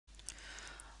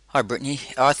Hi Brittany,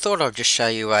 I thought I'd just show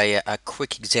you a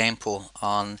quick example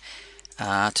on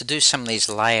to do some of these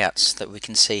layouts that we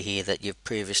can see here that you've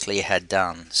previously had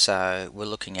done. So we're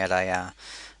looking at a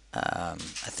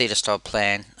theatre style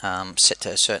plan set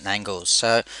to certain angles.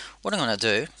 So what I'm going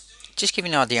to do, just give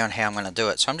you an idea on how I'm going to do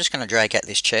it. So I'm just going to drag out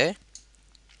this chair,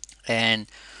 and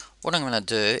what I'm going to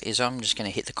do is I'm just going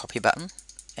to hit the copy button,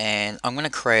 and I'm going to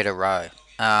create a row.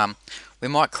 We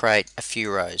might create a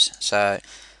few rows. So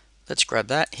let's grab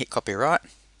that, hit copyright.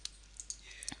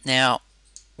 Now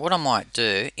what I might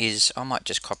do is I might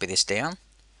just copy this down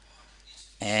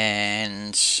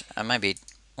and maybe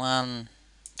one,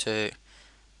 two,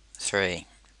 three.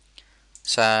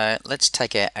 So let's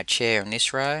take out a chair in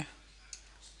this row,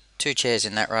 two chairs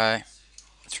in that row,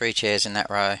 three chairs in that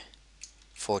row,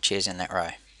 four chairs in that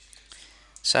row.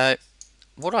 So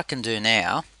what I can do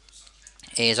now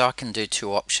is I can do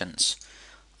two options.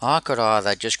 I could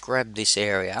either just grab this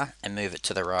area and move it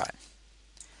to the right.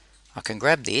 I can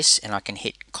grab this and I can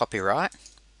hit copyright,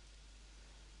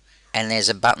 and there's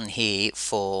a button here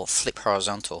for flip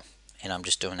horizontal, and I'm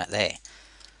just doing that there.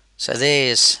 So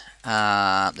there's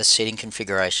the setting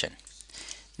configuration.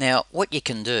 Now what you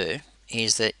can do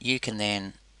is that you can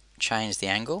then change the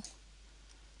angle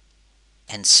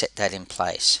and set that in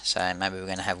place. So maybe we're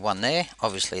going to have one there.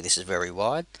 Obviously this is very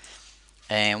wide,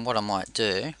 and what I might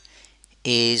do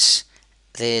is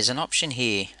there's an option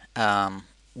here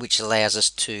which allows us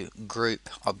to group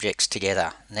objects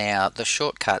together. Now the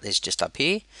shortcut is just up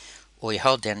here, or you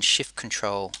hold down Shift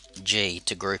Control G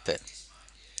to group it.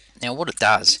 Now what it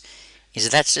does is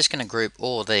that's just going to group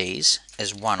all these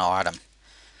as one item.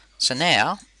 So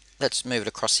now let's move it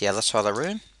across the other side of the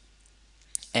room,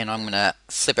 and I'm going to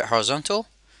flip it horizontal,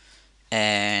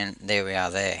 and there we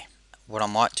are there. What I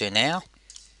might do now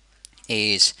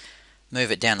is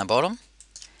move it down the bottom,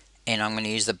 and I'm going to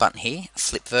use the button here,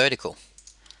 flip vertical.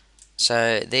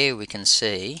 So there we can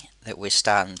see that we're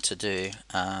starting to do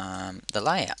the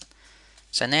layout.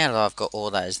 So now that I've got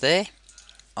all those there,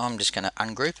 I'm just going to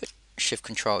ungroup it, Shift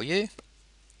Control U,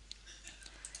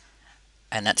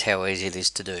 and that's how easy it is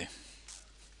to do.